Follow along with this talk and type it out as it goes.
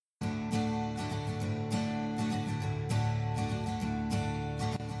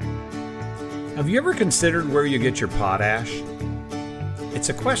Have you ever considered where you get your potash? It's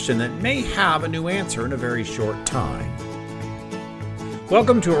a question that may have a new answer in a very short time.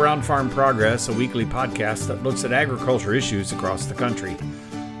 Welcome to Around Farm Progress, a weekly podcast that looks at agriculture issues across the country.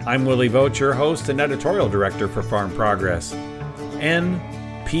 I'm Willie Vogt, your host and editorial director for Farm Progress. N,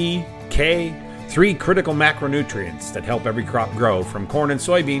 P, K, three critical macronutrients that help every crop grow, from corn and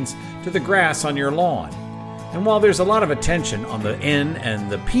soybeans to the grass on your lawn. And while there's a lot of attention on the N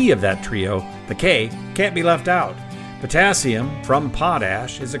and the P of that trio, the K can't be left out. Potassium from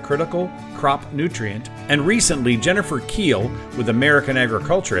potash is a critical crop nutrient, and recently Jennifer Keel with American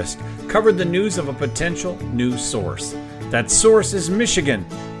Agriculturist covered the news of a potential new source. That source is Michigan,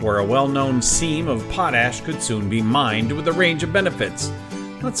 where a well-known seam of potash could soon be mined with a range of benefits.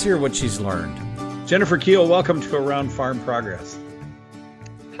 Let's hear what she's learned. Jennifer Keel, welcome to Around Farm Progress.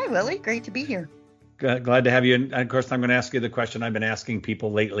 Hi, Willie. Great to be here. Glad to have you. And of course, I'm going to ask you the question I've been asking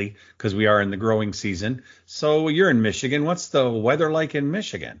people lately because we are in the growing season. So you're in Michigan. What's the weather like in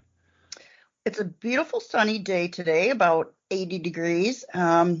Michigan? It's a beautiful sunny day today, about 80 degrees.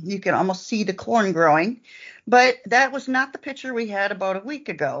 You can almost see the corn growing, but that was not the picture we had about a week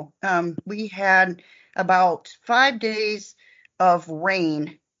ago. We had about 5 days of rain.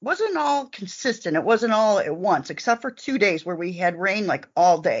 It wasn't all consistent. It wasn't all at once, except for 2 days where we had rain like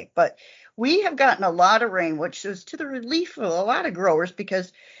all day. But we have gotten a lot of rain, which is to the relief of a lot of growers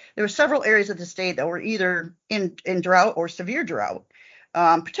because there were several areas of the state that were either in drought or severe drought,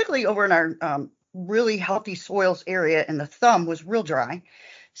 particularly over in our really healthy soils area, and the thumb was real dry.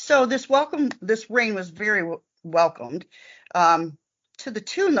 So this rain was very welcomed. To the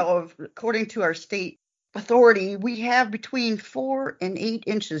tune, though, of, according to our state authority, we have between 4 and 8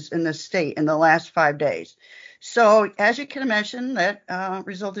 inches in the state in the last 5 days. So as you can imagine, that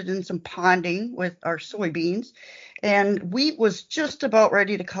resulted in some ponding with our soybeans, and wheat was just about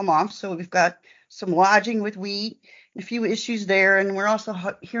ready to come off. So we've got some lodging with wheat, a few issues there, and we're also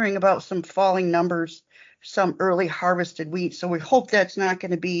hearing about some falling numbers, some early harvested wheat. So we hope that's not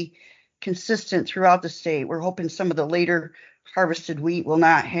going to be consistent throughout the state. We're hoping some of the later harvested wheat will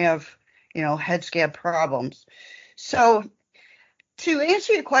not have, head scab problems. So to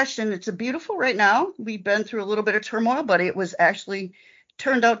answer your question, it's a beautiful right now. We've been through a little bit of turmoil, but it was actually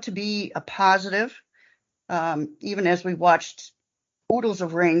turned out to be a positive, even as we watched oodles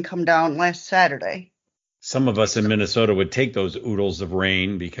of rain come down last Saturday. Some of us in Minnesota would take those oodles of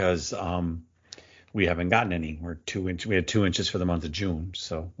rain because we haven't gotten any. We had 2 inches for the month of June,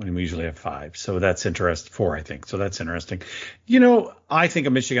 so we usually have 5. So that's interesting. 4, I think. So that's interesting. I think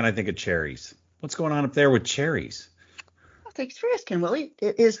of Michigan, I think of cherries. What's going on up there with cherries? Thanks for asking, Willie.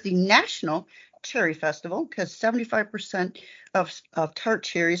 It is the National Cherry Festival because 75% of tart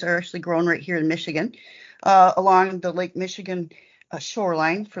cherries are actually grown right here in Michigan, along the Lake Michigan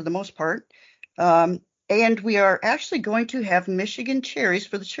shoreline for the most part. And we are actually going to have Michigan cherries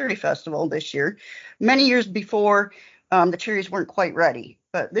for the Cherry Festival this year. Many years before, the cherries weren't quite ready,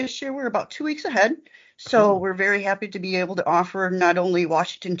 but this year we're about 2 weeks ahead. So we're very happy to be able to offer not only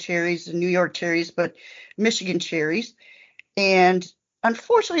Washington cherries and New York cherries, but Michigan cherries. And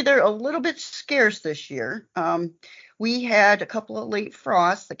unfortunately, they're a little bit scarce this year. We had a couple of late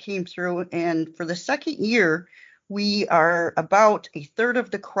frosts that came through, and for the second year, we are about a third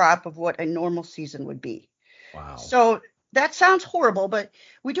of the crop of what a normal season would be. Wow. So that sounds horrible, but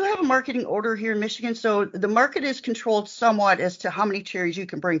we do have a marketing order here in Michigan. So the market is controlled somewhat as to how many cherries you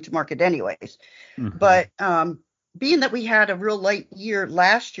can bring to market anyways. Mm-hmm. But being that we had a real light year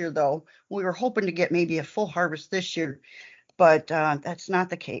last year, though, we were hoping to get maybe a full harvest this year. But that's not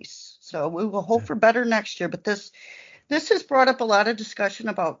the case. So we will hope for better next year. But this has brought up a lot of discussion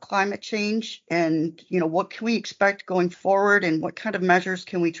about climate change and, what can we expect going forward and what kind of measures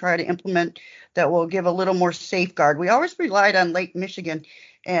can we try to implement that will give a little more safeguard. We always relied on Lake Michigan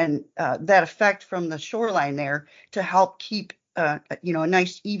and that effect from the shoreline there to help keep, a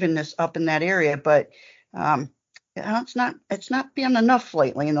nice evenness up in that area. But it's not been enough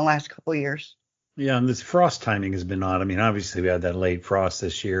lately in the last couple of years. Yeah, and this frost timing has been odd. I mean, obviously we had that late frost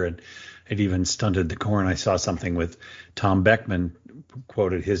this year, and it even stunted the corn. I saw something with Tom Beckman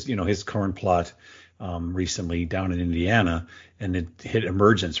quoted his corn plot recently down in Indiana, and it hit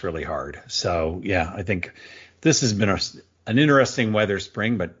emergence really hard. So yeah, I think this has been an interesting weather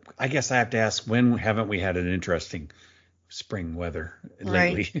spring. But I guess I have to ask, when haven't we had an interesting spring weather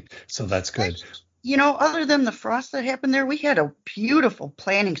lately? Right. So that's good. Other than the frost that happened there, we had a beautiful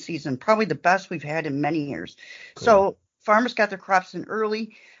planting season, probably the best we've had in many years. Cool. So farmers got their crops in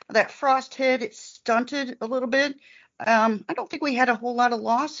early. That frost hit, it stunted a little bit. I don't think we had a whole lot of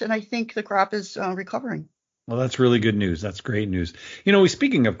loss, and I think the crop is recovering. Well, that's really good news. That's great news.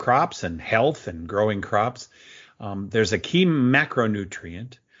 Speaking of crops and health and growing crops, there's a key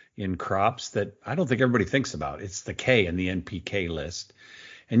macronutrient in crops that I don't think everybody thinks about. It's the K in the NPK list.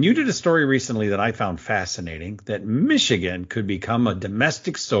 And you did a story recently that I found fascinating that Michigan could become a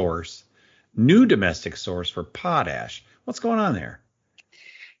new domestic source for potash. What's going on there?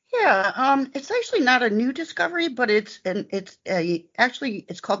 Yeah, it's actually not a new discovery, but it's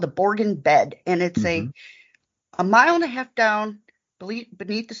called the Borgen Bed, and it's Hmm. a mile and a half down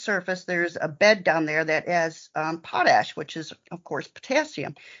beneath the surface. There's a bed down there that has potash, which is of course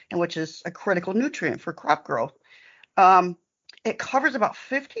potassium, and which is a critical nutrient for crop growth. Um, it covers about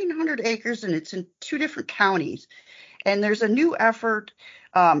 1,500 acres, and it's in two different counties. And there's a new effort.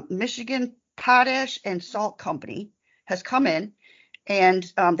 Michigan Potash and Salt Company has come in,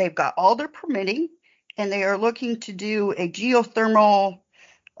 and they've got all their permitting, and they are looking to do a geothermal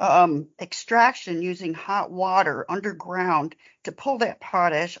extraction using hot water underground to pull that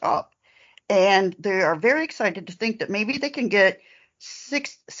potash up. And they are very excited to think that maybe they can get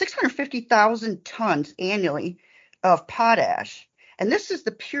 650,000 tons annually of potash. And this is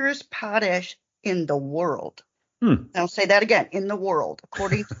the purest potash in the world. Hmm. I'll say that again, in the world,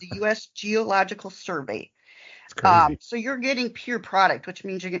 according to the U.S. Geological Survey. It's crazy. So you're getting pure product, which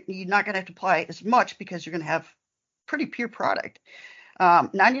means you're not going to have to apply as much because you're going to have pretty pure product.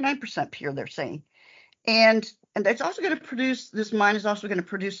 99% pure, they're saying. And it's also going to produce, this mine is also going to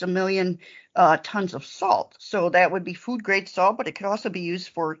produce 1 million tons of salt. So that would be food grade salt, but it could also be used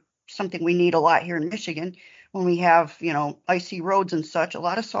for something we need a lot here in Michigan when we have, icy roads and such. A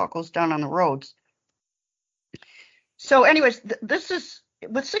lot of salt goes down on the roads. So anyways, this is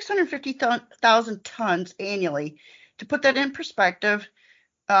with 650,000 tons annually. To put that in perspective,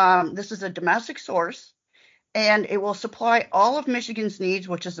 this is a domestic source, and it will supply all of Michigan's needs,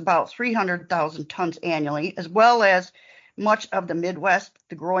 which is about 300,000 tons annually, as well as much of the Midwest,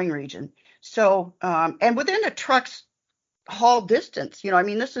 the growing region. So, and within a truck's haul distance,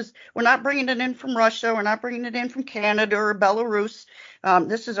 we're not bringing it in from Russia, we're not bringing it in from Canada or Belarus.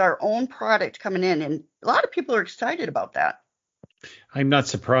 This is our own product coming in, and a lot of people are excited about that. I'm not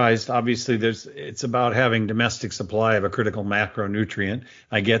surprised. Obviously, it's about having domestic supply of a critical macronutrient.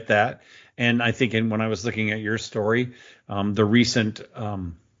 I get that. And I think when I was looking at your story, the recent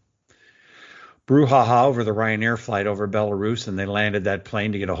brouhaha over the Ryanair flight over Belarus, and they landed that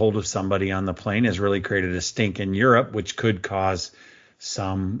plane to get a hold of somebody on the plane, has really created a stink in Europe, which could cause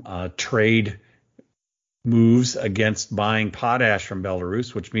some trade moves against buying potash from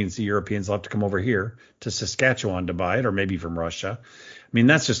Belarus, which means the Europeans will have to come over here to Saskatchewan to buy it, or maybe from Russia. I mean,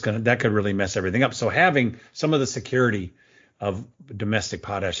 that could really mess everything up. So having some of the security of domestic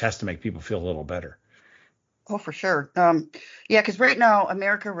potash has to make people feel a little better. Oh, for sure. Yeah, because right now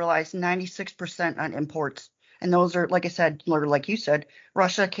America relies 96% on imports, and those are, like I said, or like you said,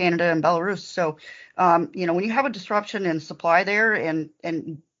 Russia, Canada, and Belarus. So, when you have a disruption in supply there, and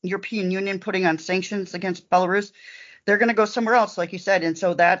European Union putting on sanctions against Belarus, they're going to go somewhere else, like you said. And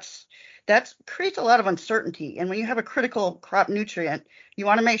so that creates a lot of uncertainty. And when you have a critical crop nutrient, you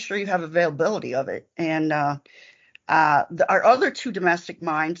want to make sure you have availability of it. And our other two domestic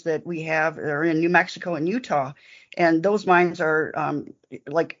mines that we have are in New Mexico and Utah. And those mines are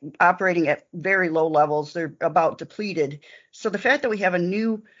like operating at very low levels. They're about depleted. So the fact that we have a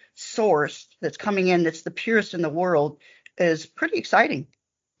new source that's coming in that's the purest in the world is pretty exciting.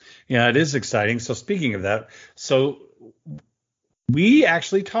 Yeah, it is exciting. So speaking of that, we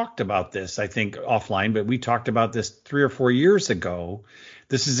actually talked about this, I think, offline, but we talked about this 3 or 4 years ago.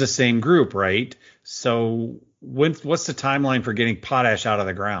 This is the same group, right? So what's the timeline for getting potash out of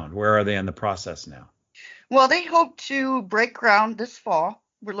the ground? Where are they in the process now? Well, they hope to break ground this fall.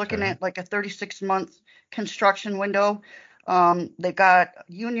 We're looking at like a 36-month construction window. They've got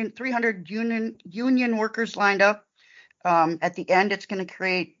 300 union workers lined up. At the end, it's going to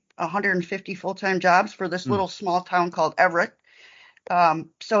create 150 full-time jobs for this little small town called Everett.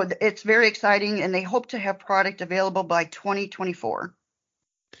 So it's very exciting, and they hope to have product available by 2024.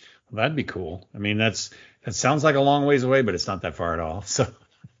 Well, that'd be cool. I mean, that sounds like a long ways away, but it's not that far at all. So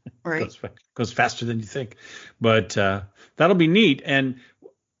right. goes faster than you think. But that'll be neat. And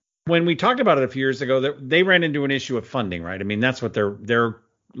when we talked about it a few years ago, they ran into an issue of funding, right? I mean, that's what they're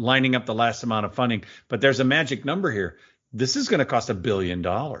lining up the last amount of funding. But there's a magic number here. This is going to cost $1 billion.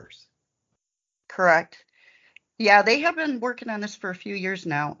 Correct. Yeah, they have been working on this for a few years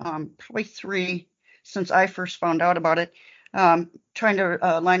now, probably 3 since I first found out about it, trying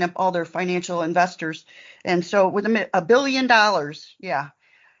to line up all their financial investors. And so with $1 billion, yeah.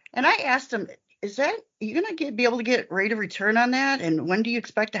 And I asked them, are you going to be able to get rate of return on that? And when do you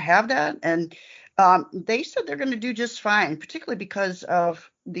expect to have that? And They said they're going to do just fine, particularly because of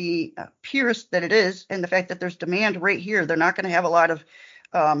the purest that it is and the fact that there's demand right here. They're not going to have a lot of,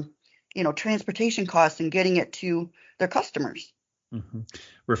 transportation costs in getting it to their customers. Mm-hmm.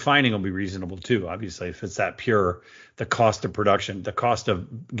 Refining will be reasonable too. Obviously, if it's that pure, the cost of production, the cost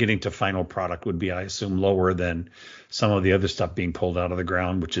of getting to final product would be, I assume, lower than some of the other stuff being pulled out of the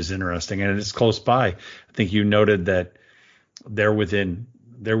ground, which is interesting. And it's close by. I think you noted that they're within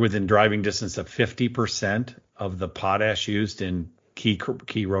driving distance of 50% of the potash used in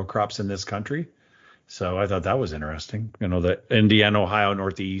key row crops in this country. So I thought that was interesting. The Indiana, Ohio,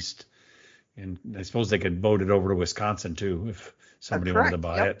 Northeast, and I suppose they could boat it over to Wisconsin too if somebody wanted to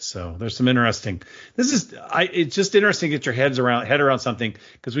buy it. So there's some interesting. It's just interesting to get your head around something,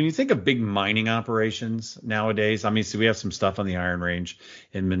 because when you think of big mining operations nowadays, I mean, so we have some stuff on the Iron Range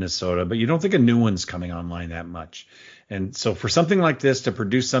in Minnesota, but you don't think of new ones coming online that much. And so for something like this to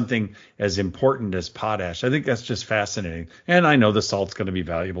produce something as important as potash, I think that's just fascinating. And I know the salt's going to be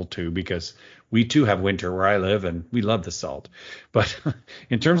valuable too, because we too have winter where I live and we love the salt. But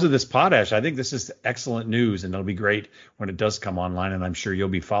in terms of this potash, I think this is excellent news, and it'll be great when it does come online, and I'm sure you'll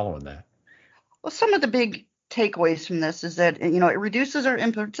be following that. Well, some of the big takeaways from this is that, it reduces our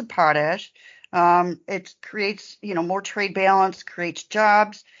imports of potash. It creates, more trade balance, creates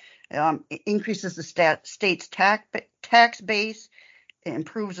jobs, increases the state's tax base,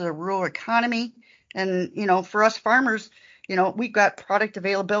 improves the rural economy. And, for us farmers, we've got product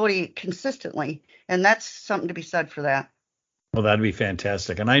availability consistently, and that's something to be said for that. Well, that'd be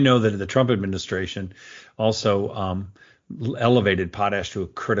fantastic. And I know that the Trump administration also elevated potash to a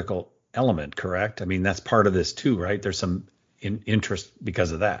critical element, correct? I mean, that's part of this too, right? There's some interest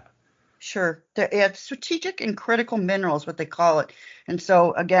because of that. Sure. It's strategic and critical minerals, what they call it. And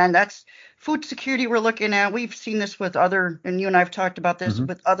so, again, that's food security we're looking at. We've seen this with other, and you and I have talked about this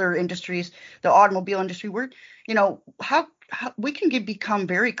with other industries, the automobile industry, where, how we can become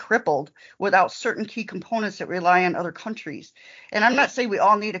very crippled without certain key components that rely on other countries. And I'm not saying we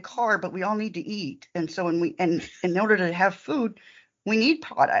all need a car, but we all need to eat. And so in order to have food, we need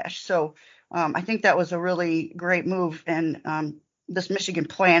potash. So I think that was a really great move. And this Michigan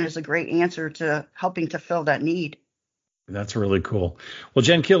plan is a great answer to helping to fill that need. That's really cool. Well,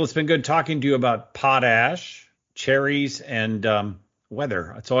 Jen Keel, it's been good talking to you about potash, cherries, and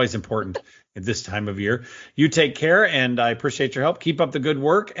weather. It's always important at this time of year. You take care, and I appreciate your help. Keep up the good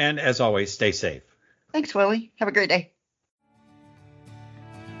work, and as always, stay safe. Thanks, Willie. Have a great day.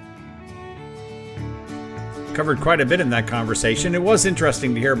 Covered quite a bit in that conversation. It was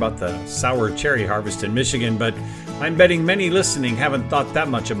interesting to hear about the sour cherry harvest in Michigan, but I'm betting many listening haven't thought that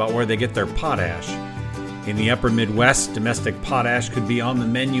much about where they get their potash. In the upper Midwest, domestic potash could be on the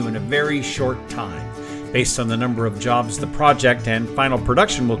menu in a very short time. Based on the number of jobs the project and final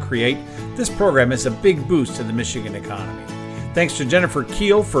production will create, this program is a big boost to the Michigan economy. Thanks to Jennifer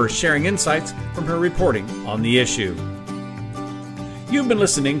Keel for sharing insights from her reporting on the issue. You've been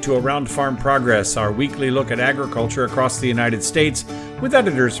listening to Around Farm Progress, our weekly look at agriculture across the United States, with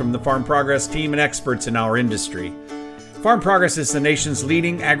editors from the Farm Progress team and experts in our industry. Farm Progress is the nation's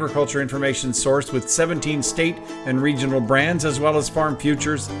leading agriculture information source with 17 state and regional brands, as well as Farm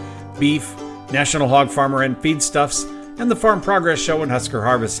Futures, Beef, National Hog Farmer and Feedstuffs, and the Farm Progress Show and Husker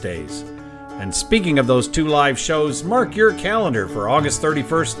Harvest Days. And speaking of those two live shows, mark your calendar for August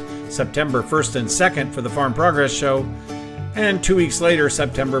 31st, September 1st and 2nd for the Farm Progress Show, and 2 weeks later,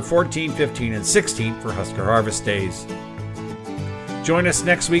 September 14, 15, and 16 for Husker Harvest Days. Join us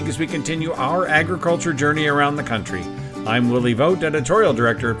next week as we continue our agriculture journey around the country. I'm Willie Vogt, Editorial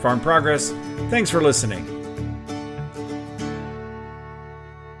Director at Farm Progress. Thanks for listening.